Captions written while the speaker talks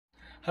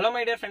Hello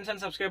my dear friends and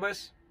subscribers.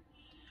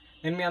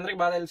 నేను మీ అందరికి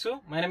బాగా తెలుసు.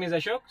 My name is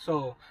Ashok. So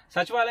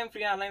సచివాలయం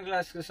ఫ్రీ ఆన్లైన్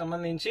క్లాస్కి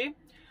సంబంధించి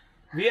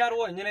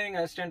విఆర్ఓ ఇంజనీరింగ్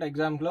అసిస్టెంట్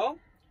ఎగ్జామ్లో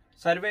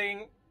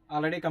సర్వేయింగ్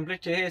ఆల్రెడీ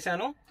కంప్లీట్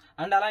చేసేసాను.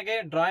 అండ్ అలాగే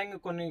డ్రాయింగ్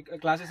కొన్ని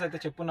క్లాసెస్ అయితే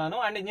చెప్పున్నాను.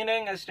 అండ్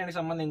ఇంజనీరింగ్ అసిస్టెంట్కి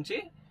సంబంధించి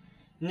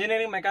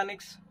ఇంజనీరింగ్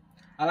మెకానిక్స్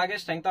అలాగే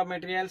strength of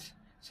materials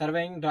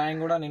surveying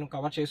drawing కూడా నేను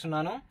కవర్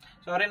చేస్తున్నాను.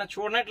 సో ఎవరైనా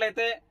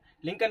చూడనట్లయితే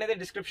లింక్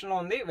అనేది డిస్క్రిప్షన్లో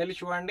ఉంది, వెళ్ళి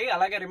చూడండి.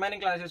 అలాగే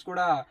రిమైనింగ్ క్లాసెస్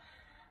కూడా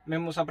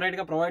మేము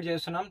సపరేట్గా ప్రొవైడ్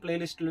చేస్తున్నాం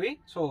ప్లేలిస్టువి.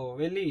 సో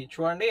వెళ్ళి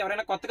చూడండి.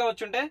 ఎవరైనా కొత్తగా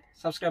వచ్చుంటే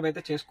సబ్స్క్రైబ్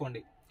అయితే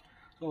చేసుకోండి.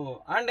 సో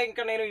అండ్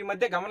ఇంకా నేను ఈ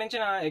మధ్య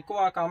గమనించిన ఎక్కువ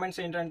కామెంట్స్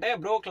ఏంటంటే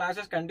బ్రో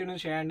క్లాసెస్ కంటిన్యూ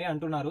చేయండి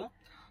అంటున్నారు.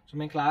 సో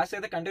మేము క్లాస్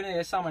అయితే కంటిన్యూ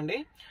చేస్తామండి.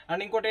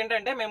 అండ్ ఇంకోటి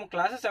ఏంటంటే మేము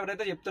క్లాసెస్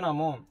ఎవరైతే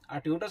చెప్తున్నామో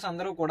ఆ ట్యూటర్స్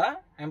అందరూ కూడా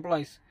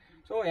ఎంప్లాయీస్.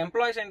 సో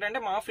ఎంప్లాయీస్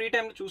ఏంటంటే మా ఫ్రీ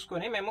టైం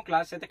చూసుకొని మేము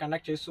క్లాస్ అయితే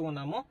కండక్ట్ చేస్తూ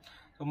ఉన్నాము.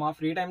 సో మా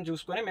ఫ్రీ టైం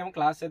చూసుకొని మేము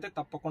క్లాస్ అయితే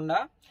తప్పకుండా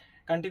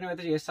కంటిన్యూ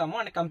అయితే చేస్తాము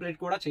అండ్ కంప్లీట్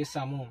కూడా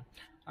చేస్తాము.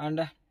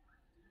 అండ్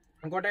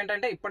ఇంకోటి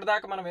ఏంటంటే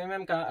ఇప్పటిదాకా మనం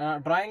ఏమేమి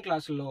డ్రాయింగ్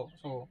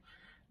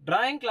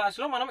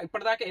క్లాసులో మనం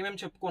ఇప్పటిదాకా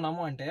ఏమేమి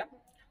చెప్పుకున్నాము అంటే,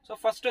 సో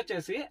ఫస్ట్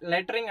వచ్చేసి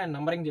లెటరింగ్ అండ్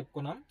నంబరింగ్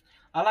చెప్పుకున్నాం.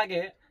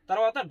 అలాగే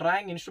తర్వాత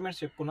డ్రాయింగ్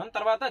ఇన్స్ట్రుమెంట్స్ చెప్పుకున్నాం.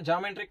 తర్వాత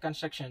జామెట్రిక్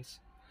కన్స్ట్రక్షన్స్.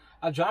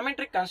 ఆ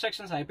జామెట్రిక్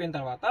కన్స్ట్రక్షన్స్ అయిపోయిన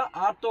తర్వాత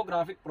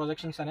ఆర్థోగ్రాఫిక్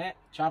ప్రొజెక్షన్స్ అనే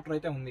చాప్టర్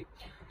అయితే ఉంది.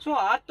 సో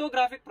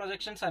ఆర్థోగ్రాఫిక్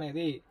ప్రొజెక్షన్స్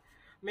అనేది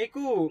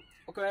మీకు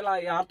ఒకవేళ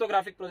ఈ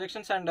orthographic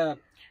projections and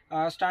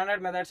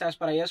standard methods as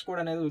per is code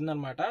అనేది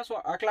ఉందన్నమాట. సో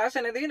ఆ క్లాస్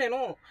అనేది నేను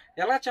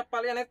ఎలా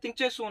చెప్పాలి అనేది థింక్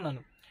చేస్తూ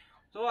ఉన్నాను.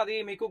 సో అది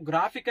మీకు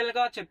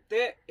గ్రాఫికల్గా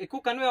చెప్తే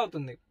ఎక్కువ కన్వే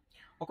అవుతుంది.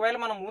 ఒకవేళ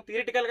మనము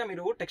థియరిటికల్గా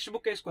మీరు టెక్స్ట్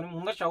బుక్ వేసుకొని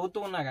ముందర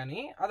చదువుతూ ఉన్నా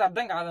కానీ అది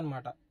అర్థం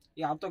కాదనమాట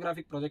ఈ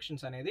ఆర్థోగ్రాఫిక్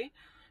ప్రొజెక్షన్స్ అనేది.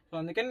 సో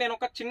అందుకని నేను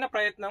ఒక చిన్న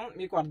ప్రయత్నం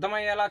మీకు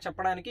అర్థమయ్యేలా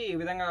చెప్పడానికి ఈ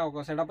విధంగా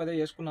ఒక సెటప్ అయితే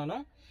చేసుకున్నాను.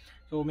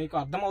 సో మీకు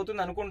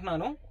అర్థమవుతుంది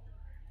అనుకుంటున్నాను.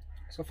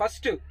 సో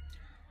ఫస్ట్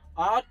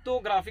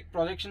ఆర్థోగ్రాఫిక్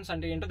ప్రొజెక్షన్స్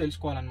అంటే ఏంటో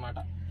తెలుసుకోవాలన్నమాట.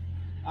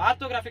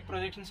 ఆర్థోగ్రాఫిక్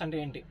ప్రొజెక్షన్స్ అంటే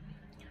ఏంటి?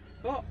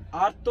 So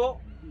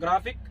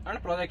orthographic and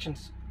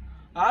projections.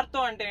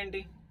 Ortho అంటే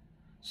ఏంటి?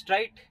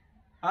 Straight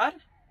are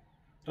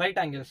right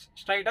angles,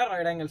 straight are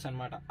right angles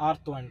అనమాట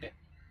ఆర్థో అంటే.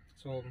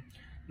 సో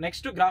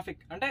నెక్స్ట్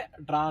గ్రాఫిక్ అంటే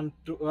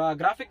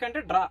గ్రాఫిక్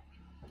అంటే డ్రా.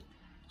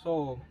 సో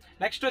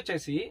నెక్స్ట్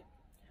వచ్చేసి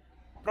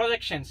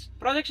ప్రొజెక్షన్స్.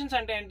 ప్రొజెక్షన్స్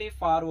అంటే ఏంటి?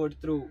 Forward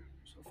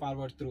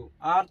through.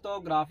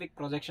 ఆర్థోగ్రాఫిక్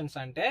ప్రొజెక్షన్స్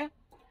అంటే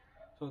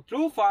so through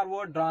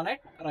forward drawn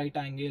at right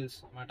angles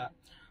అనమాట.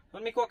 సో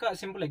మీకు ఒక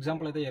సింపుల్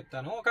ఎగ్జాంపుల్ అయితే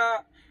చెప్తాను.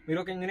 మీరు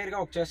ఒక ఇంజనీర్గా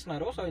వర్క్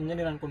చేస్తున్నారు. సో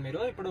ఇంజనీర్ అనుకోండి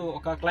మీరు. ఇప్పుడు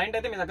ఒక క్లయింట్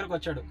అయితే మీ దగ్గరకు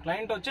వచ్చాడు.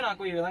 క్లయింట్ వచ్చి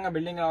నాకు ఈ విధంగా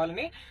బిల్డింగ్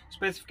కావాలని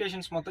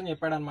స్పెసిఫికేషన్స్ మొత్తం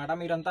చెప్పాడు అనమాట.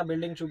 మీరంతా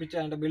బిల్డింగ్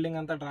చూపించారంటే బిల్డింగ్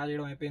అంతా డ్రా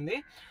చేయడం అయిపోయింది.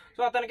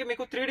 సో అతనికి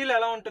మీకు 3Dలో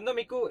ఎలా ఉంటుందో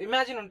మీకు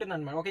ఇమాజిన్ ఉంటుంది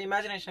అనమాట. ఒక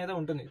ఇమాజినేషన్ అయితే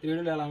ఉంటుంది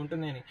 3Dలో ఎలా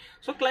ఉంటుంది అని.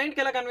 సో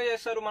క్లయింట్కి ఎలా కన్వే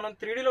చేస్తారు? మనం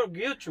 3Dలో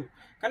గీయొచ్చు,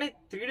 కానీ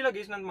 3Dలో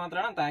గీసినంత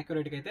మాత్రాన అంత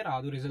యాక్యురేట్గా అయితే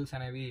రాదు రిజల్ట్స్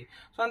అనేవి.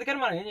 సో అందుకని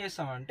మనం ఏం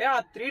చేస్తామంటే ఆ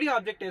 3D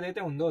ఆబ్జెక్ట్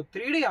ఏదైతే ఉందో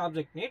 3D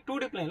ఆబ్జెక్ట్ని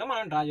 2D ప్లేన్లో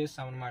మనం డ్రా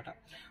చేస్తాం అనమాట.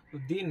 సో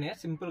దీన్నే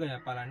సింపుల్గా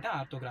చెప్పాలంటే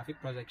ఆర్థోగ్రాఫిక్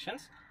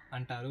ప్రొజెక్షన్స్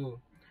అంటారు.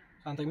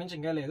 సో అంతకుమించి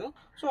ఇంకా లేదు.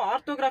 సో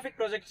ఆర్థోగ్రాఫిక్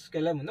ప్రొజెక్ట్స్కి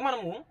వెళ్ళే ముందు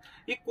మనము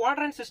ఈ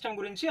క్వాడ్రంట్ సిస్టమ్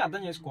గురించి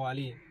అర్థం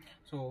చేసుకోవాలి.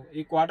 సో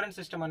ఈ క్వాడ్రంట్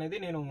సిస్టమ్ అనేది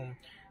నేను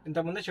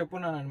ఇంతకుముందే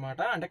చెప్పున్నాను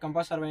అనమాట. అంటే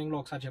కంపాస్ సర్వేయింగ్లో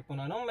ఒకసారి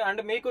చెప్పున్నాను.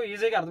 అండ్ మీకు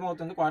ఈజీగా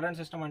అర్థమవుతుంది క్వాడ్రంట్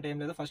సిస్టమ్ అంటే ఏం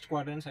లేదు. First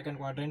quadrant, second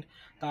quadrant,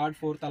 third,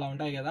 fourth అలా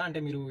ఉంటాయి కదా. అంటే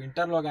మీరు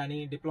ఇంటర్లో కానీ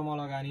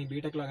డిప్లొమాలో కానీ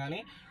బీటెక్లో కానీ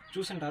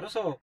చూసింటారు.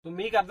 సో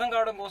మీకు అర్థం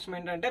కావడం కోసం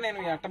ఏంటంటే నేను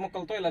ఈ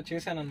అట్టముక్కలతో ఇలా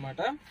చేశాను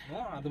అనమాట.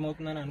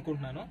 అర్థమవుతుందని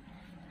అనుకుంటున్నాను.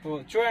 సో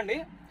చూడండి.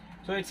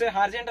 So it's a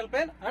horizontal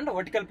plane and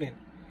vertical plane.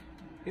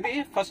 ఇది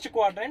first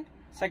quadrant,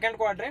 second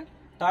quadrant,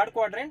 third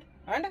quadrant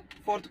and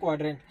fourth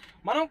quadrant.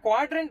 మనం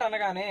క్వాడ్రంట్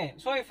అనగానే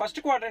సో ఈ ఫస్ట్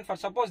క్వాడ్రంట్ ఫర్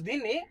సపోజ్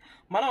దీన్ని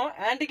మనం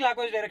యాంటీ క్లాక్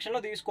వైజ్ డైరెక్షన్లో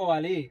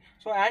తీసుకోవాలి.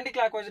 So anti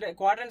clock wise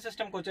quadrant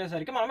సిస్టమ్కి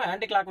వచ్చేసరికి మనం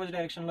యాంటీ క్లాక్ వైజ్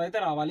డైరెక్షన్లో అయితే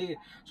రావాలి.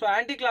 సో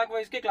యాంటీ క్లాక్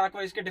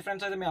వైజ్కి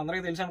డిఫరెన్స్ అయితే మీ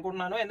అందరికీ తెలుసు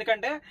అనుకుంటున్నాను.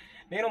 ఎందుకంటే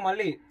నేను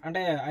మళ్ళీ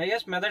అంటే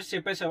ఐఎస్ మెథడ్స్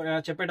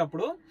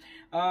చెప్పేటప్పుడు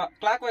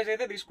క్లాక్ వైజ్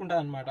అయితే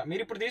తీసుకుంటాను అనమాట.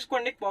 మీరు ఇప్పుడు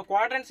తీసుకోండి.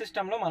 క్వాడ్రంట్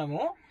సిస్టంలో మనము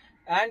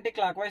యాంటీ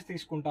క్లాక్ వైజ్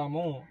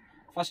తీసుకుంటాము.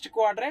 First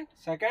quadrant,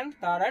 second,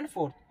 third and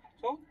fourth.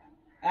 So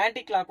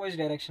anti clock wise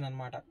direction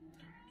అనమాట.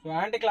 సో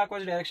యాంటీ క్లాక్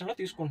వైజ్ డైరెక్షన్లో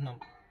తీసుకుంటున్నాం.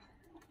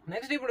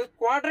 నెక్స్ట్ ఇప్పుడు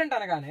క్వాడ్రంట్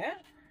అనగానే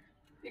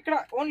ఇక్కడ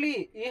ఓన్లీ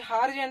ఈ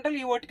హారిజాంటల్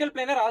ఈ వర్టికల్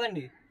ప్లేనే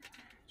రాదండి.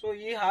 సో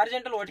ఈ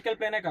హారిజాంటల్ వర్టికల్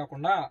ప్లేనే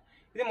కాకుండా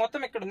ఇది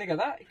మొత్తం ఇక్కడ ఉంది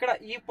కదా, ఇక్కడ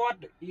ఈ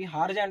పార్ట్ ఈ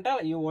హారిజాంటల్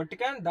ఈ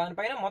వర్టికల్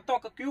దానిపైన మొత్తం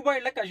ఒక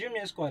క్యూబాయిడ్ లెక్క అజ్యూమ్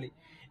చేసుకోవాలి.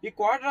 ఈ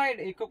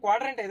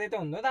క్వాడ్రంట్ ఏదైతే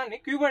ఉందో దాన్ని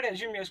క్యూబాయిడ్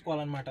అజ్యూమ్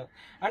చేసుకోవాలన్నమాట.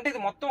 అంటే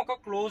ఇది మొత్తం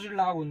ఒక క్లోజ్డ్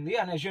లాగా ఉంది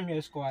అని అజ్యూమ్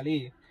చేసుకోవాలి.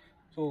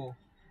 సో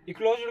ఈ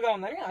క్లోజ్డ్గా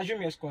ఉందని అజ్యూమ్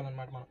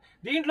చేసుకోవాలన్నమాట మనం.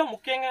 దీంట్లో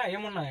ముఖ్యంగా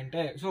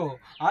ఏమున్నాయంటే so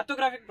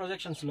orthographic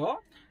ప్రొజెక్షన్స్లో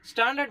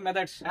standard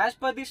methods as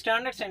per the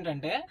standards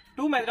ఏంటంటే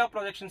 2 మెథడ్ ఆఫ్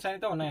ప్రొజెక్షన్స్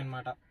అయితే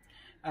ఉన్నాయన్నమాట.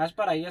 As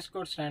per is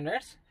code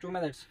standards 2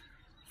 methods,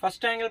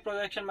 first angle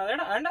projection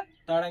method and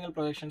third angle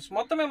projections.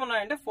 మొత్తం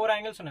ఏమున్నాయంటే 4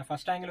 యాంగిల్స్ ఉన్నాయి.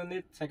 ఫస్ట్ యాంగిల్ ఉంది,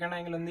 సెకండ్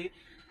యాంగిల్ ఉంది,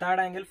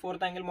 థర్డ్ యాంగిల్,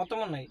 ఫోర్త్ యాంగిల్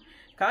మొత్తం ఉన్నాయి.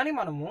 కానీ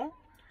మనము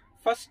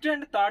ఫస్ట్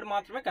అండ్ థర్డ్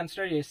మాత్రమే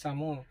కన్సిడర్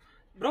చేస్తాము.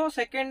 బ్రో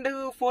సెకండ్,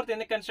 ఫోర్త్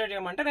ఎందుకు కన్సిడర్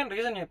చేయమంటే నేను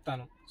రీజన్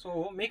చెప్తాను. సో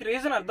మీకు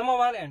రీజన్ అర్థం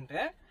అవ్వాలి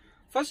అంటే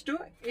ఫస్ట్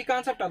ఈ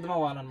కాన్సెప్ట్ అర్థం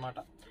అవ్వాలన్నమాట.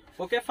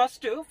 ఓకే,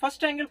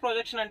 ఫస్ట్ యాంగిల్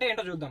ప్రొజెక్షన్ అంటే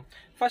ఏంటో చూద్దాం.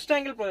 ఫస్ట్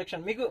యాంగిల్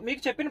ప్రొజెక్షన్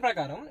మీకు చెప్పిన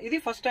ప్రకారం ఇది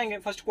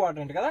ఫస్ట్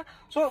క్వాడ్రంట్ కదా.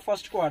 సో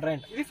ఫస్ట్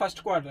క్వాడ్రంట్, ఇది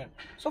first quadrant.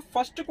 So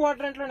first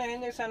quadrant లో నేను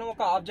ఏం చేశాను,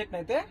 ఒక ఆబ్జెక్ట్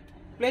అయితే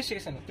ప్లేస్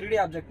చేశాను, 3D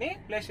ఆబ్జెక్ట్ ని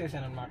ప్లేస్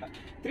చేశాను అనమాట.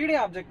 3D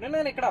ఆబ్జెక్ట్ ని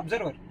నేను ఇక్కడ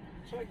అబ్జర్వర్.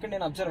 సో ఇక్కడ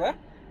నేను అబ్జర్వర్,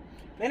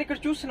 నేను ఇక్కడ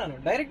చూస్తున్నాను.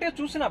 డైరెక్ట్ గా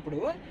చూసినప్పుడు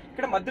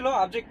ఇక్కడ మధ్యలో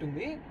ఆబ్జెక్ట్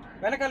ఉంది,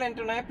 వెనకాల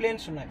ఏంటి ఉన్నాయి,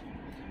 ప్లేన్స్ ఉన్నాయి.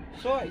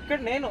 సో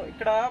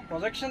ఇక్కడ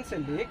ప్రొజెక్షన్స్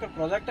వెళ్ళి, ఇక్కడ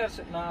ప్రొజెక్టర్స్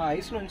నా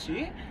ఐస్ నుంచి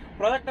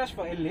ప్రొజెక్టర్స్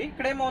వెళ్ళి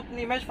ఇక్కడ ఏమవుతుంది,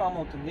 ఇమేజ్ ఫామ్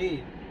అవుతుంది.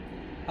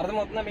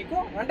 అర్థమవుతుందా మీకు?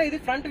 అంటే ఇది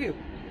front view.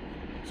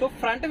 So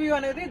front view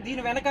అనేది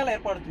దీని వెనకాల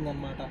ఏర్పడుతుంది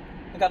అనమాట.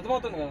 మీకు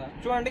అర్థమవుతుంది కదా.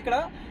 చూడండి ఇక్కడ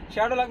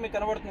షాడో లాగా మీకు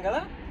కనబడుతుంది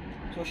కదా.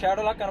 సో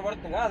షాడో లాగా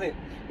కనబడుతుంది కదా, అదే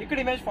ఇక్కడ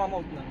ఇమేజ్ ఫామ్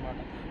అవుతుంది అనమాట.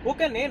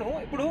 ఓకే, నేను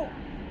ఇప్పుడు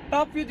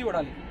టాప్ వ్యూ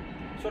చూడాలి.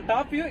 సో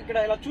టాప్ వ్యూ ఇక్కడ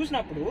ఇలా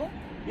చూసినప్పుడు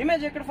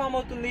ఇమేజ్ ఎక్కడ ఫామ్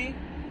అవుతుంది?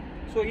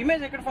 సో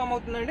ఇమేజ్ ఎక్కడ ఫామ్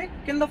అవుతుందండి,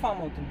 కింద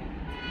ఫామ్ అవుతుంది.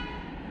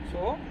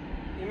 సో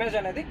ఇమేజ్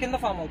అనేది కింద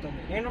ఫామ్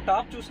అవుతుంది. నేను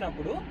టాప్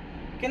చూసినప్పుడు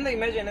కింద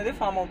ఇమేజ్ అనేది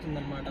ఫామ్ అవుతుంది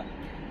అనమాట.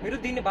 మీరు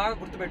దీన్ని బాగా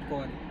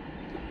గుర్తుపెట్టుకోవాలి.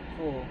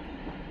 సో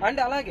అండ్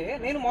అలాగే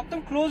నేను మొత్తం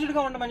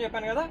క్లోజ్డ్గా ఉండమని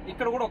చెప్పాను కదా,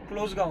 ఇక్కడ కూడా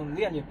క్లోజ్గా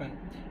ఉంది అని చెప్పాను,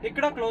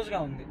 ఇక్కడ క్లోజ్గా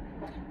ఉంది.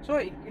 సో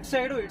ఇటు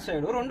సైడ్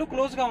రెండు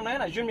క్లోజ్గా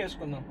ఉన్నాయని అజ్యూమ్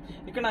చేసుకుందాం.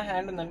 ఇక్కడ నా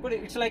హ్యాండ్ ఉంది అనుకో,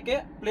 ఇట్స్ లైక్ ఏ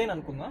ప్లేన్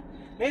అనుకుందాం.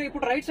 నేను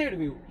ఇప్పుడు రైట్ సైడ్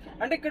వ్యూ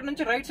అంటే ఇక్కడ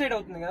నుంచి రైట్ సైడ్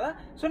అవుతుంది కదా.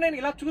 సో నేను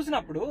ఇలా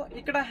చూసినప్పుడు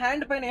ఇక్కడ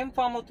హ్యాండ్ పైన ఏం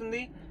ఫామ్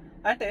అవుతుంది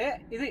అంటే,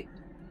 ఇది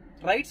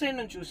రైట్ సైడ్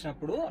నుంచి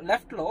చూసినప్పుడు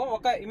లెఫ్ట్ లో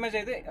ఒక ఇమేజ్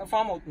అయితే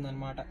ఫామ్ అవుతుంది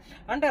అనమాట.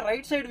 అంటే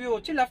రైట్ సైడ్ వ్యూ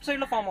వచ్చి లెఫ్ట్ సైడ్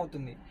లో ఫామ్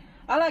అవుతుంది.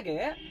 అలాగే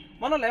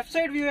మన లెఫ్ట్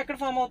సైడ్ వ్యూ ఎక్కడ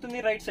ఫామ్ అవుతుంది,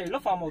 రైట్ సైడ్ లో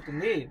ఫామ్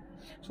అవుతుంది.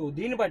 సో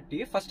దీన్ని బట్టి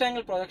ఫస్ట్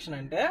యాంగిల్ ప్రొజెక్షన్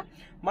అంటే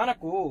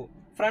మనకు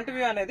ఫ్రంట్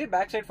వ్యూ అనేది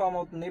బ్యాక్ సైడ్ ఫామ్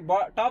అవుతుంది,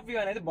 టాప్ వ్యూ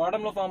అనేది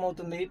బాటమ్ లో ఫామ్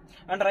అవుతుంది,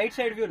 and right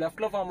side view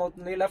left లో ఫామ్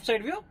అవుతుంది, లెఫ్ట్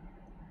సైడ్ వ్యూ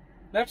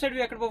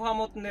ఎక్కడ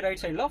ఫామ్ అవుతుంది,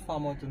 రైట్ సైడ్ లో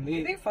ఫామ్ అవుతుంది.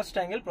 ఇది ఫస్ట్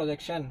యాంగిల్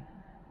ప్రొజెక్షన్.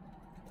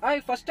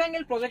 ఈ ఫస్ట్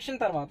యాంగిల్ ప్రొజెక్షన్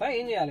తర్వాత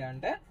ఏం చేయాలి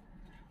అంటే,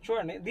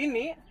 చూడండి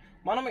దీన్ని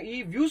మనం ఈ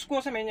వ్యూస్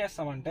కోసం ఏం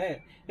చేస్తామంటే,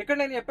 ఇక్కడ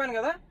నేను చెప్పాను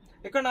కదా,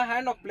 ఇక్కడ నా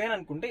హ్యాండ్ ఒక ప్లేన్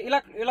అనుకుంటే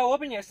ఇలా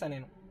ఓపెన్ చేస్తాను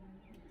నేను.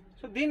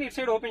 సో దీన్ని ఇటు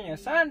సైడ్ ఓపెన్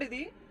చేస్తా, అండ్ ఇది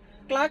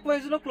క్లాక్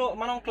వైజ్ లో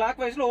మనం క్లాక్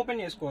వైజ్ లో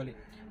ఓపెన్ చేసుకోవాలి.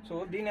 సో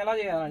దీన్ని ఎలా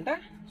చేయాలంటే,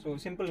 సో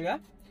సింపుల్ గా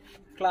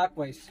క్లాక్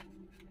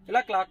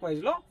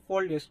వైజ్ లో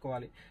ఫోల్డ్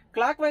చేసుకోవాలి.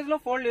 క్లాక్ వైజ్ లో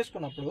ఫోల్డ్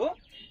చేసుకున్నప్పుడు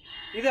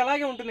ఇది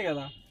అలాగే ఉంటుంది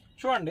కదా.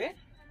 చూడండి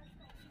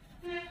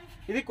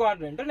ఇది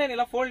క్వాడ్రంట్, నేను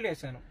ఇలా ఫోల్డ్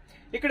చేశాను.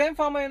 ఇక్కడ ఏం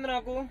ఫామ్ అయింది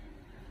నాకు,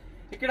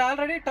 ఇక్కడ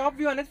ఆల్రెడీ టాప్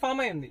వ్యూ అనేది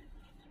ఫామ్ అయింది.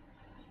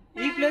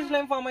 ఈ ప్లేస్ లో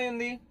ఏం ఫామ్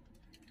అయ్యింది,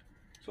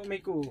 సో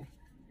మీకు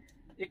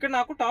ఇక్కడ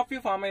నాకు టాప్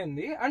వ్యూ ఫామ్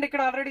అయ్యింది. అండ్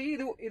ఇక్కడ ఆల్రెడీ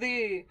ఇది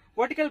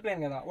వర్టికల్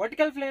ప్లేన్ కదా,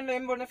 వర్టికల్ ప్లేన్ లో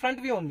ఏం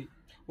ఫ్రంట్ వ్యూ ఉంది,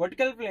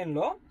 వర్టికల్ ప్లేన్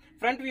లో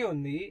ఫ్రంట్ వ్యూ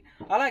ఉంది.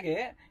 అలాగే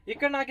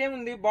ఇక్కడ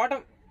నాకేముంది,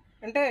 బాటమ్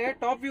అంటే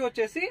టాప్ వ్యూ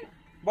వచ్చేసి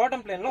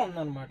బాటమ్ ప్లేన్ లో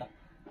ఉందన్నమాట.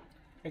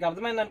 మీకు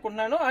అర్థమైంది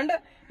అనుకుంటున్నాను. అండ్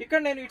ఇక్కడ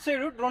నేను ఇటు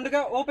సైడ్ రెండుగా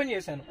ఓపెన్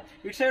చేశాను,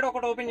 ఇటు సైడ్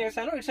ఒకటి ఓపెన్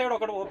చేశాను, ఇటు సైడ్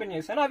ఒకటి ఓపెన్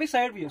చేశాను, అవి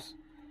సైడ్ వ్యూస్.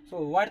 సో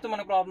వాటితో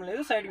మనకు ప్రాబ్లం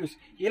లేదు, సైడ్ వ్యూస్.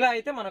 ఇలా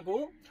అయితే మనకు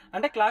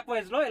అంటే క్లాక్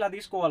వైజ్ లో ఇలా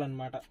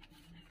తీసుకోవాలన్నమాట.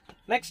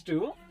 Next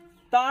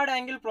third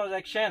angle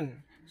projection.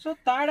 So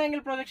third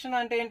angle projection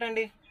అంటే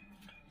ఏంటండి,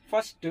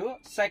 first,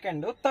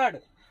 second, third.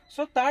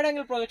 So third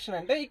angle projection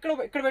అంటే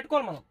ఇక్కడ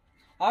పెట్టుకోవాలి మనం.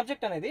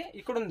 ఆబ్జెక్ట్ అనేది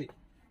ఇక్కడ ఉంది,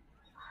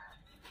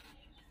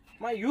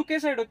 మా యూకే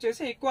సైడ్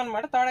వచ్చేసి ఎక్కువ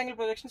అనమాట థర్డ్ యాంగిల్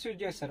ప్రొజెక్షన్స్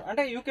యూజ్ చేస్తారు.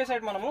 అంటే యూకే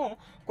సైడ్ మనము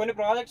కొన్ని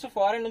ప్రాజెక్ట్స్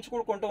ఫారెన్ నుంచి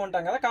కూడా కొంటూ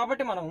ఉంటాం కదా,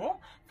 కాబట్టి మనము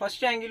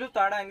ఫస్ట్ యాంగిల్,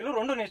 థర్డ్ యాంగిల్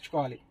రెండు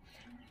నేర్చుకోవాలి.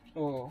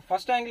 సో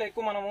ఫస్ట్ యాంగిల్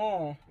ఎక్కువ మనము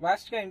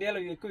వాస్ట్గా ఇండియాలో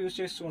ఎక్కువ యూజ్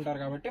చేస్తూ ఉంటారు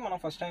కాబట్టి మనం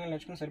ఫస్ట్ యాంగిల్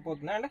నేర్చుకుని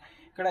సరిపోతుంది. అండ్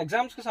ఇక్కడ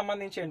ఎగ్జామ్స్కి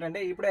సంబంధించి ఏంటంటే,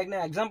 ఇప్పుడు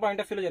ఎగ్జామ్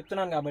పాయింట్ ఆఫ్ వ్యూలో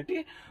చెప్తున్నాను కాబట్టి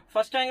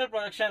first angle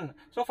projection.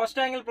 So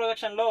first angle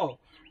ప్రొజెక్షన్లో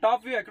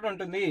top view ఎక్కడ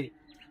ఉంటుంది,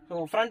 సో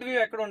ఫ్రంట్ వ్యూ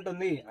ఎక్కడ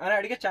ఉంటుంది అని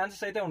అడిగే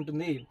ఛాన్సెస్ అయితే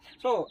ఉంటుంది.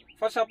 సో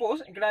ఫర్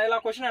సపోజ్ ఇక్కడ ఇలా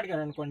క్వశ్చన్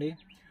అడిగాను అనుకోండి,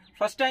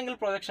 ఫస్ట్ యాంగిల్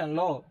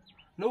ప్రొజెక్షన్లో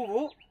నువ్వు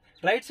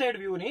రైట్ సైడ్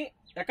వ్యూని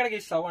ఎక్కడికి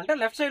ఇస్తావు అంటే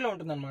లెఫ్ట్ సైడ్లో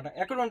ఉంటుంది అనమాట.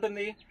 ఎక్కడ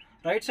ఉంటుంది,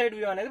 రైట్ సైడ్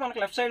వ్యూ అనేది మనకు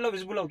లెఫ్ట్ సైడ్లో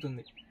విజిబుల్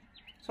అవుతుంది.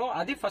 సో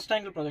అది ఫస్ట్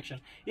యాంగిల్ ప్రొజెక్షన్.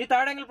 ఈ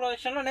థర్డ్ యాంగిల్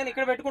ప్రొజెక్షన్లో నేను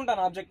ఇక్కడ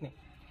పెట్టుకుంటాను ఆబ్జెక్ట్ని.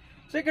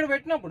 సో ఇక్కడ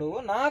పెట్టినప్పుడు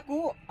నాకు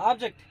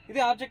ఇది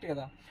ఆబ్జెక్ట్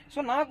కదా, సో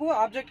నాకు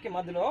ఆబ్జెక్ట్కి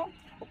మధ్యలో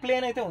ఒక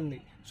ప్లేన్ అయితే ఉంది.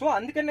 సో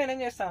అందుకని నేను ఏం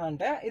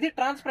చేస్తానంటే, ఇది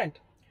ట్రాన్స్పరెంట్.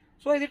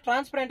 సో ఇది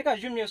ట్రాన్స్పరెంట్గా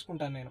అజ్యూమ్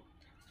చేసుకుంటాను నేను.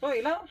 సో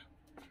ఇలా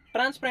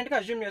ట్రాన్స్పరెంట్గా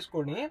అజ్యూమ్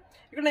చేసుకొని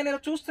ఇక్కడ నేను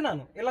ఇలా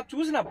చూస్తున్నాను. ఇలా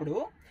చూసినప్పుడు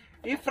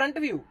ఈ ఫ్రంట్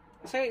వ్యూ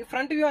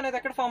అనేది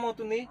ఎక్కడ ఫామ్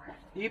అవుతుంది,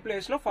 ఈ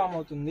ప్లేస్లో ఫామ్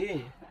అవుతుంది.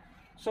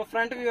 సో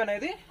ఫ్రంట్ వ్యూ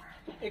అనేది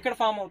ఇక్కడ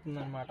ఫామ్ అవుతుంది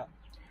అనమాట.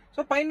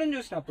 సో పైన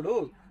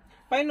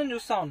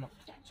చూస్తా ఉన్నాం.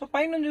 సో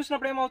పైన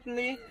చూసినప్పుడు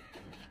ఏమవుతుంది,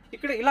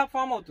 ఇక్కడ ఇలా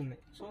ఫామ్ అవుతుంది.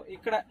 సో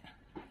ఇక్కడ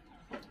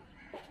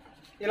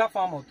ఇలా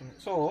ఫామ్ అవుతుంది.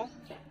 సో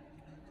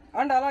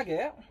అండ్ అలాగే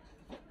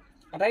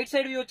రైట్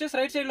సైడ్ వ్యూ వచ్చేసి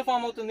రైట్ సైడ్ లో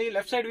ఫామ్ అవుతుంది,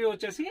 లెఫ్ట్ సైడ్ వ్యూ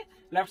వచ్చేసి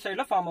లెఫ్ట్ సైడ్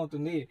లో ఫామ్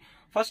అవుతుంది.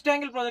 ఫస్ట్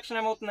యాంగిల్ ప్రొజెక్షన్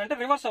ఏమవుతుందంటే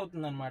రివర్స్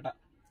అవుతుంది అనమాట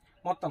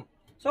మొత్తం.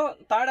 సో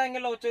థర్డ్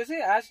యాంగిల్లో వచ్చేసి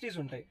యాస్టీస్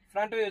ఉంటాయి.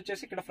 ఫ్రంట్ వ్యూ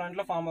వచ్చేసి ఇక్కడ ఫ్రంట్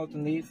లో ఫామ్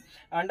అవుతుంది,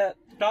 అండ్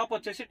టాప్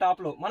వచ్చేసి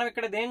టాప్ లో. మనం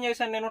ఇక్కడ ఏం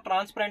చేశాను, నేను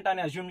ట్రాన్స్పరెంట్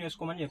అని అజ్యూమ్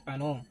చేసుకోమని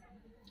చెప్పాను.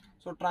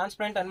 సో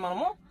ట్రాన్స్పరెంట్ అని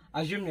మనము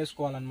అజ్యూమ్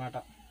చేసుకోవాలన్నమాట.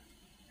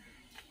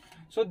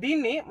 సో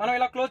దీన్ని మనం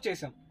ఇలా క్లోజ్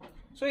చేసాం.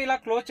 సో ఇలా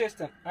క్లోజ్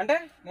చేస్తాను, అంటే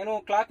నేను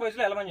క్లాక్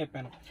వైజ్లో వెళ్ళమని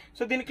చెప్పాను.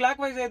 సో దీని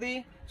క్లాక్ వైజ్ ఏది,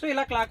 సో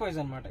ఇలా క్లాక్ వైజ్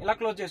అనమాట. ఇలా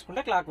క్లోజ్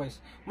చేసుకుంటే క్లాక్ వైజ్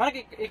మనకి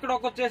ఇక్కడ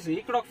ఒక వచ్చేసి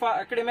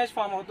ఇక్కడ ఇమేజ్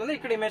ఫామ్ అవుతుంది,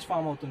 ఇక్కడ ఇమేజ్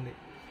ఫామ్ అవుతుంది.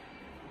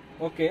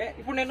 ఓకే,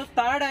 ఇప్పుడు నేను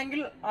third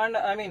angle and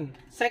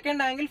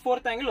second angle,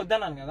 fourth angle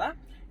వద్దన్నాను కదా.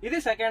 ఇది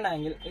సెకండ్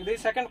యాంగిల్, ఇది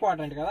సెకండ్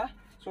క్వాడ్రంట్ కదా.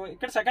 సో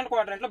ఇక్కడ సెకండ్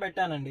క్వాడ్రంట్లో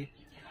పెట్టానండి.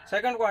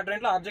 సెకండ్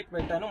క్వాడ్రంట్లో ఆబ్జెక్ట్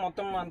పెట్టాను,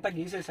 మొత్తం అంతా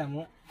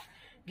గీసేసాము.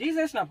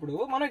 గీసేసినప్పుడు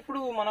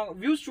మనం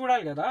వ్యూస్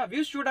చూడాలి కదా.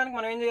 వ్యూస్ చూడడానికి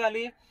మనం ఏం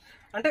చేయాలి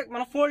అంటే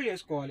మనం ఫోల్డ్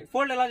చేసుకోవాలి.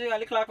 ఫోల్డ్ ఎలా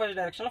చేయాలి, క్లాక్ వైజ్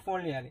డైరెక్షన్లో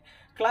ఫోల్డ్ చేయాలి.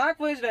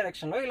 క్లాక్ వైజ్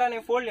డైరెక్షన్లో ఇలా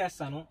నేను ఫోల్డ్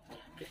చేస్తాను.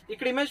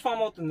 ఇక్కడ ఇమేజ్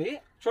ఫామ్ అవుతుంది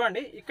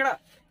చూడండి. ఇక్కడ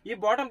ఈ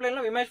బాటమ్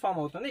ప్లేన్లో ఇమేజ్ ఫామ్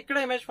అవుతుంది, ఇక్కడ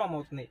ఇమేజ్ ఫామ్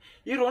అవుతుంది.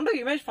 ఈ రెండు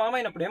ఇమేజ్ ఫామ్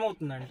అయినప్పుడు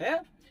ఏమవుతుందంటే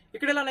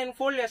ఇక్కడ ఇలా నేను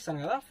ఫోల్డ్ చేస్తాను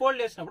కదా, ఫోల్డ్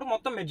చేసినప్పుడు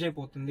మొత్తం మెర్జ్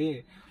అయిపోతుంది.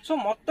 సో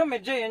మొత్తం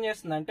మెర్జ్ అయ్యి ఏం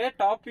చేస్తుందంటే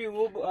టాప్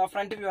వ్యూ,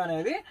 ఫ్రంట్ వ్యూ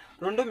అనేది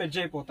రెండు మెర్జ్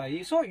అయిపోతాయి.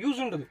 సో యూజ్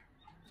ఉండదు.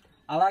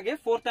 అలాగే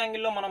ఫోర్త్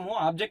యాంగిల్లో మనము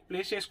ఆబ్జెక్ట్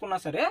ప్లేస్ చేసుకున్నా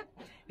సరే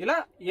ఇలా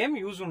ఏం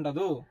యూజ్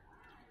ఉండదు.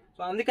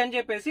 సో అందుకని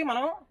చెప్పేసి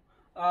మనం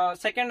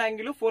సెకండ్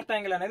యాంగిల్, ఫోర్త్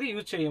యాంగిల్ అనేది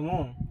యూజ్ చేయము.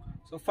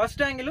 So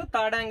first angle,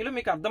 third angle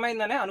మీకు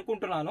అర్థమైందనే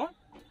అనుకుంటున్నాను.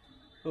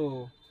 సో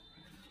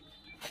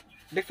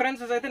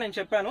డిఫరెన్సెస్ అయితే నేను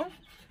చెప్పాను.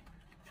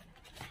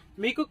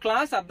 మీకు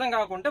క్లాస్ అర్థం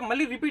కాకుంటే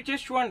మళ్ళీ రిపీట్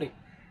చేసి చూడండి,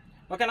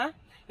 ఓకేనా?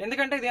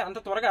 ఎందుకంటే ఇది అంత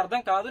త్వరగా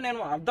అర్థం కాదు. నేను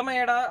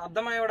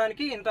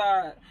అర్థమయ్యడానికి ఇంత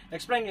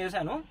ఎక్స్ప్లెయిన్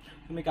చేశాను,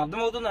 మీకు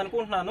అర్థమవుతుంది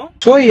అనుకుంటున్నాను.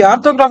 సో ఈ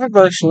ఆర్థోగ్రాఫిక్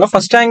ప్రొజెక్షన్ లో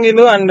first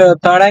angle and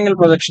third angle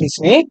projections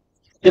ని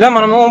ఇలా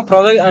మనము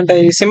అంటే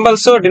ఈ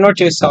సింబల్స్ డినోట్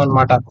చేస్తాం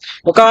అనమాట.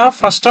 ఒక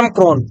ఫ్రస్టమ్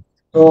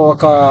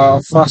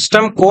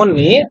కోన్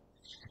ని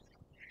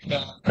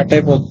కట్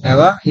అయిపోతుంది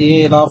కదా.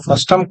 ఇలా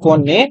ఫ్రస్టమ్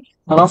కోన్ ని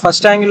మనం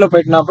ఫస్ట్ యాంగిల్ లో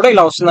పెట్టినప్పుడు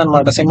ఇలా వస్తుంది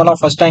అనమాట, symbol of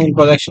first angle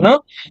projection.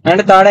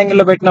 And third angle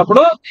లో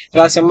పెట్టినప్పుడు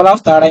ఇలా symbol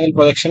of third angle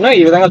projection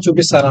ఈ విధంగా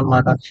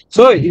చూపిస్తారనమాట.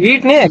 సో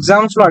వీటిని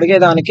ఎగ్జామ్స్ లో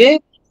అడిగేదానికి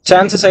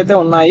ఛాన్సెస్ అయితే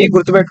ఉన్నాయి,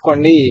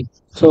 గుర్తుపెట్టుకోండి.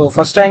 సో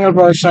ఫస్ట్ యాంగిల్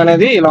ప్రొజెక్షన్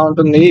అనేది ఇలా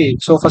ఉంటుంది,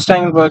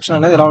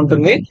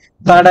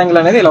 థర్డ్ యాంగిల్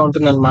అనేది ఇలా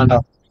ఉంటుంది అనమాట.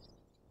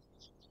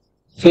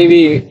 సో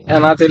ఇవి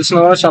నాకు తెలిసిన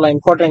చాలా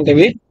ఇంపార్టెంట్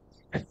ఇవి.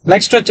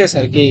 నెక్స్ట్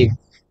వచ్చేసరికి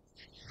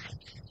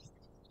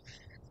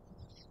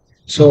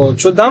సో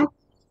చూద్దాం.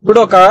 ఇప్పుడు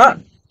ఒక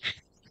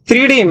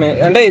 3D ఇమేజ్,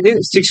 అంటే ఇది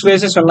 6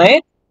 ఫేసెస్ ఉన్నాయి,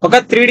 ఒక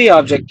 3D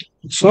ఆబ్జెక్ట్.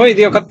 సో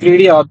ఇది ఒక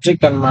 3D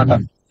ఆబ్జెక్ట్ అనమాట.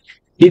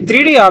 ఈ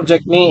 3D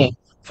ఆబ్జెక్ట్ ని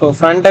so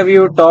front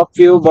view, top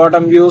view,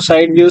 bottom view,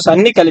 side views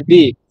అన్ని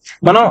కలిపి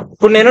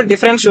ఇప్పుడు నేను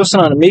డిఫరెన్స్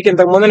చూస్తున్నాను. మీకు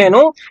ఇంతకు ముందు నేను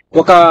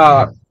ఒక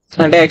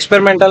అంటే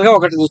ఎక్స్పెరిమెంటల్ గా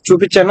ఒకటి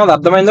చూపించాను, అది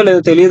అర్థమైందో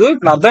లేదో తెలియదు.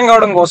 ఇప్పుడు అర్థం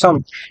కావడం కోసం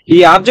ఈ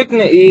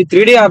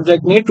 3D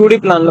ఆబ్జెక్ట్ ని 2D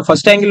ప్లాన్ లో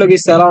ఫస్ట్ యాంగిల్ లో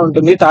గీస్తే ఎలా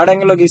ఉంటుంది, థర్డ్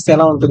యాంగిల్ లో గీస్తే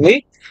ఎలా ఉంటుంది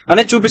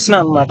అనేది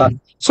చూపిస్తున్నాను అనమాట.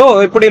 సో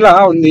ఇప్పుడు ఇలా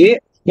ఉంది.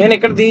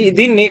 నేను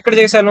దీన్ని ఇక్కడ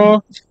చేశాను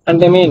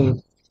అంటే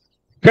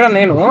ఇక్కడ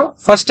నేను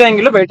ఫస్ట్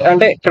యాంగిల్ లో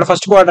అంటే ఇక్కడ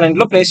ఫస్ట్ క్వాడ్రంట్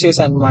లో ప్లేస్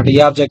చేశాను అనమాట. ఈ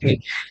ఆబ్జెక్ట్ ని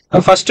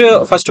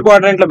ఫస్ట్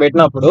క్వాడ్రంట్ లో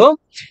పెట్టినప్పుడు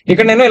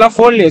ఇక్కడ నేను ఇలా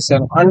ఫోల్డ్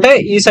చేశాను, అంటే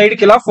ఈ సైడ్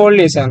కి ఇలా ఫోల్డ్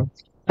చేశాను.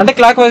 అంటే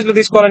క్లాక్ వైజ్ లో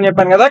తీసుకోవాలని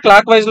చెప్పాను కదా.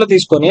 క్లాక్ వైజ్ లో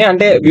తీసుకొని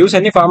అంటే వ్యూస్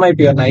అన్ని ఫామ్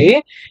అయిపోయి ఉన్నాయి.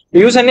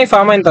 వ్యూస్ అన్ని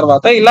ఫామ్ అయిన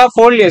తర్వాత ఇలా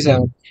ఫోల్డ్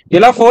చేశాను.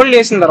 ఇలా ఫోల్డ్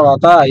చేసిన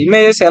తర్వాత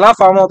ఇమేజెస్ ఎలా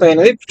ఫామ్ అవుతాయి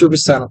అనేది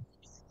చూపిస్తాను.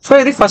 సో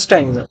ఇది ఫస్ట్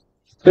యాంగిల్,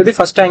 ఇది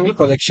first angle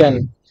projection.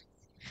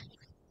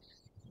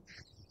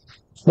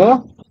 So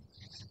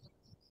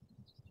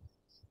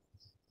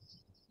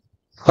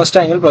first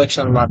angle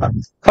projection అనమాట.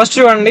 ఫస్ట్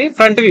చూడండి,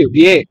 ఫ్రంట్ వ్యూ.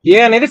 ఏ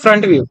అనేది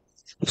front view.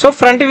 So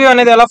front view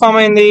అనేది ఎలా ఫామ్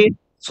అయింది,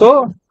 సో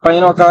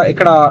పైన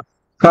ఇక్కడ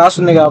క్రాస్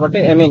ఉంది కాబట్టి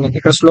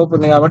ఇక్కడ స్లోప్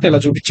ఉంది కాబట్టి ఇలా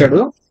చూపించాడు.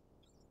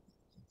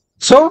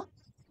 సో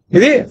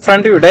ఇది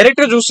ఫ్రంట్ వ్యూ.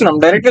 డైరెక్ట్ గా చూస్తున్నాం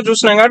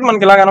కాబట్టి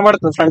మనకి ఇలా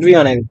కనబడుతుంది ఫ్రంట్ వ్యూ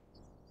అనేది.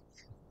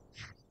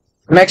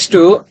 నెక్స్ట్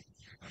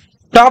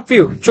టాప్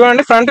వ్యూ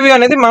చూడండి. ఫ్రంట్ వ్యూ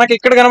అనేది మనకి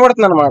ఇక్కడ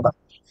కనబడుతుంది అనమాట.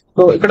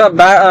 సో ఇక్కడ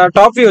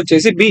టాప్ వ్యూ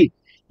వచ్చేసి బి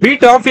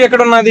టాప్ వ్యూ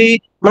ఎక్కడ ఉన్నది,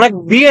 మనకు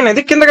బి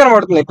అనేది కింద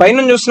కనబడుతుంది.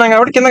 పైన చూస్తున్నాం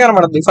కాబట్టి కింద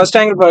కనబడుతుంది ఫస్ట్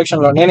యాంగిల్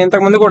ప్రొజెక్షన్ లో. నేను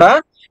ఇంతకు ముందు కూడా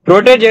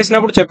రొటేట్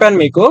చేసినప్పుడు చెప్పాను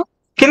మీకు,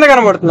 కింద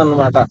కనబడుతుంది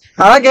అనమాట.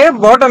 అలాగే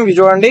బాటమ్ వ్యూ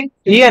చూడండి,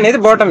 ఈ అనేది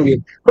బాటమ్ వ్యూ.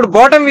 ఇప్పుడు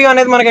బాటమ్ వ్యూ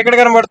అనేది మనకి ఎక్కడ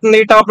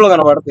కనబడుతుంది, టాప్ లో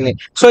కనబడుతుంది.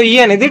 సో ఈ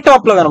అనేది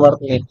టాప్ లో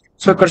కనబడుతుంది.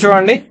 సో ఇక్కడ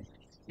చూడండి,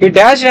 ఈ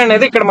డాష్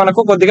అనేది ఇక్కడ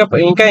మనకు కొద్దిగా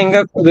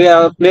ఇంకా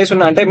ప్లేస్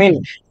ఉన్న అంటే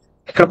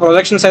ఇక్కడ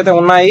ప్రొజెక్షన్స్ అయితే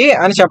ఉన్నాయి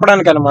అని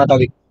చెప్పడానికి అనమాట.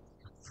 అది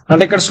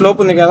అంటే ఇక్కడ స్లోప్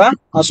ఉంది కదా,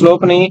 ఆ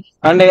స్లోప్ ని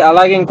అండ్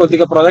అలాగే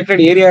ఇంకొద్దిగా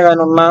ప్రొజెక్టెడ్ ఏరియా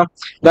గాని ఉన్నా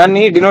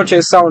దాన్ని డినోట్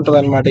చేస్తూ ఉంటుంది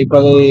అనమాట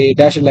ఈ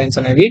డాష్ లైన్స్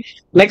అనేవి.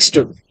 నెక్స్ట్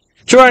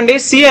చూడండి,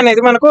 సి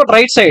అనేది మనకు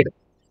రైట్ సైడ్.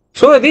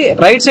 సో ఇది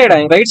రైట్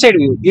సైడ్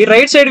వ్యూ. ఈ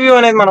రైట్ సైడ్ వ్యూ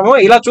అనేది మనము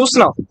ఇలా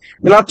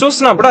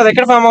చూస్తున్నప్పుడు అది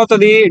ఎక్కడ ఫామ్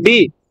అవుతుంది, డి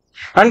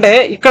అంటే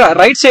ఇక్కడ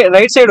రైట్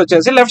సైడ్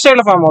వచ్చేసి లెఫ్ట్ సైడ్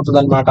లో ఫామ్ అవుతుంది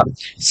అనమాట.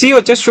 సి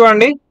వచ్చేసి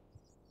చూడండి,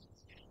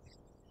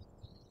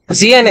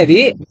 సి అనేది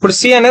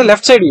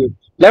లెఫ్ట్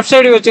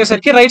సైడ్ వ్యూ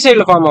వచ్చేసరికి రైట్ సైడ్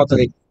లో ఫామ్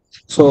అవుతుంది.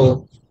 సో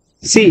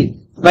సి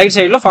రైట్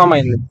సైడ్ లో ఫామ్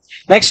అయింది.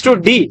 నెక్స్ట్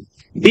డి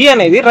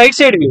అనేది రైట్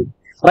సైడ్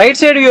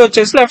వ్యూ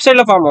వచ్చేసి లెఫ్ట్ సైడ్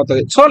లో ఫామ్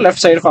అవుతుంది. సో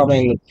లెఫ్ట్ సైడ్ ఫామ్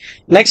అయింది.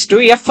 నెక్స్ట్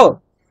ఎఫ్,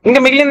 ఇంకా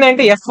మిగిలింది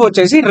ఏంటి, ఎఫ్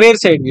వచ్చేసి rare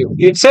side view.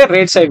 It's a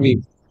right side view.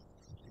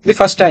 ఇది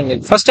ఫస్ట్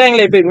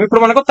యాంగిల్ అయిపోయింది.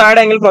 ఇప్పుడు మనకు థర్డ్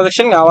యాంగిల్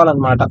ప్రొజెక్షన్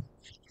కావాలన్నమాట.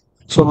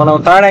 సో మనం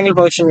థర్డ్ యాంగిల్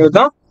ప్రొజెక్షన్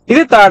చూద్దాం.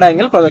 ఇది third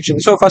angle projection.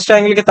 So first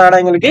angle కి థర్డ్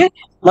యాంగిల్ కి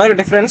మనకి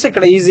డిఫరెన్స్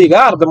ఇక్కడ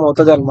ఈజీగా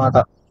అర్థమవుతుంది అనమాట.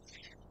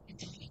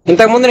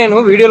 ఇంతకుముందు నేను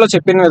వీడియోలో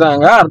చెప్పిన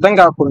విధంగా అర్థం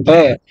కాకుంటే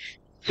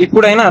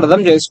ఇప్పుడైనా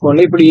అర్థం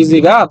చేసుకోండి, ఇప్పుడు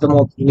ఈజీగా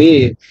అర్థమవుతుంది.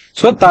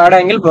 So third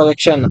angle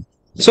projection.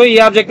 So ఈ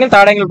ఆబ్జెక్ట్ ని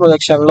థర్డ్ యాంగిల్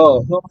ప్రొజెక్షన్ లో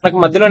మనకు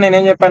మధ్యలో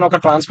నేనేం చెప్పాను, ఒక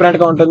ట్రాన్స్పరెంట్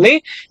గా ఉంటుంది.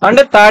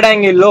 అంటే థర్డ్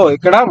యాంగిల్ లో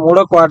ఇక్కడ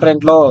మూడో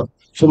క్వాడ్రెంట్ లో,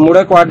 సో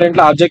మూడో క్వాడ్రెంట్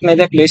లో ఆబ్జెక్ట్ ని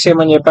అయితే ప్లేస్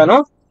చేయమని చెప్పాను.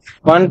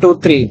 1 2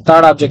 3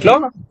 థర్డ్ ఆబ్జెక్ట్ లో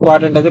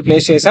క్వాడ్రెంట్ అయితే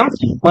ప్లేస్ చేసాం.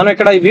 మనం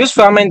ఇక్కడ వ్యూస్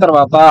ఫామ్ అయిన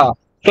తర్వాత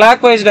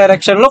క్లాక్ వైజ్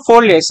డైరెక్షన్ లో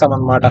ఫోల్డ్ చేస్తాం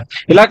అనమాట.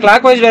 ఇలా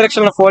క్లాక్ వైజ్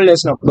డైరెక్షన్ లో ఫోల్డ్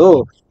చేసినప్పుడు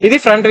ఇది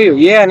ఫ్రంట్ వ్యూ,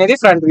 ఏ అనేది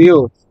ఫ్రంట్ వ్యూ.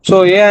 సో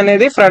ఏ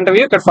అనేది ఫ్రంట్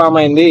వ్యూ ఇక్కడ ఫామ్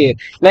అయింది.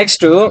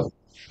 నెక్స్ట్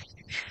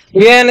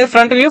ఏ అనేది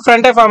ఫ్రంట్ వ్యూ,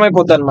 ఫ్రంట్ ఫామ్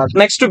అయిపోద్ది అనమాట.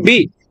 నెక్స్ట్ బి,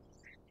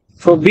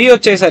 సో బి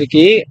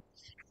వచ్చేసరికి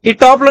ఈ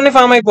టాప్ లోనే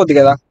ఫామ్ అయిపోద్ది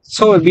కదా.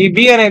 సో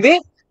బి అనేది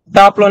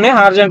టాప్ లోనే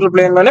హారిజాంటల్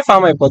ప్లేన్ లోనే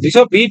ఫామ్ అయిపోద్ది.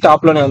 సో బి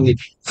టాప్ లోనే ఉంది.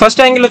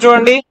 ఫస్ట్ యాంగిల్ లో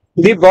చూడండి,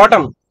 ది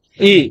బాటమ్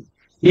ఈ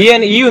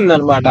ఉంది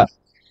అనమాట.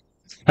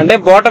 అంటే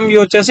బాటమ్ వ్యూ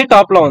వచ్చేసి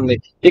టాప్ లో ఉంది,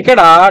 ఇక్కడ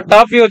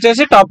టాప్ వ్యూ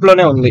వచ్చేసి టాప్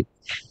లోనే ఉంది.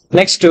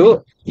 నెక్స్ట్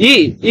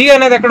ఈ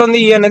అనేది ఎక్కడ ఉంది,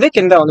 ఈ అనేది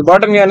కింద ఉంది,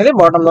 బాటమ్ వ్యూ అనేది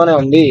బాటమ్ లోనే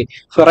ఉంది.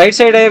 సో రైట్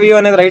సైడ్ వ్యూ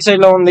అనేది రైట్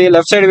సైడ్ లో ఉంది,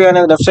 లెఫ్ట్ సైడ్ వ్యూ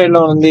అనేది లెఫ్ట్ సైడ్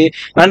లో ఉంది,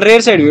 and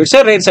rare side view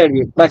rare side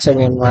view, back side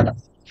view అనమాట.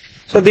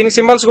 సో దీనికి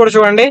సింబల్స్ కూడా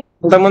చూడండి,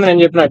 ఇంతకుముందు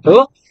నేను చెప్పినట్టు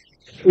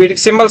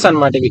వీటికి సింబల్స్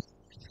అనమాట ఇవి.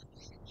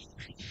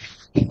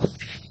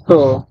 సో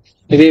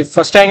ఇది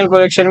ఫస్ట్ యాంగిల్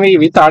ప్రొజెక్షన్,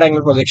 ఇవి third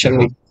angle projection.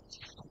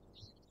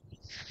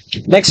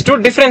 Next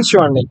difference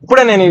చూడండి,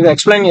 ఇప్పుడే నేను ఇది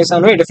ఎక్స్ప్లెయిన్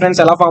చేశాను, ఈ డిఫరెన్స్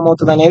ఎలా ఫామ్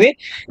అవుతుంది అనేది.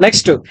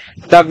 Next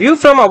the view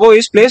from above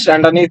is placed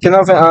and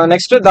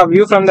next the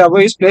view from the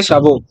above is placed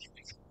above.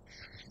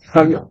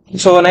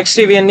 So next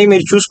ఇవి అన్ని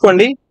మీరు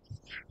చూసుకోండి.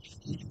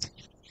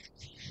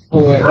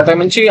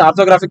 అంతకుమించి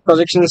ఆర్థోగ్రాఫిక్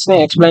ప్రొజెక్షన్స్ ని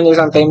ఎక్స్ప్లెయిన్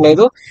చేసేంత ఏం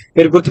లేదు.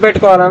 మీరు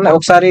గుర్తుపెట్టుకోవాలని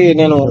ఒకసారి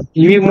నేను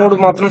ఇవి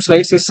 3 మాత్రం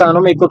స్లైడ్స్ ఇస్తాను.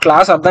 మీకు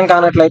క్లాస్ అర్థం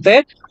కానట్లయితే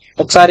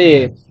ఒకసారి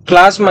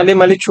క్లాస్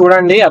మళ్ళీ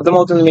చూడండి,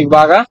 అర్థమవుతుంది మీకు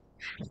బాగా.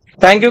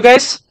 Thank you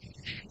guys,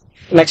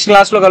 next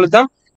class లో కలుద్దాం.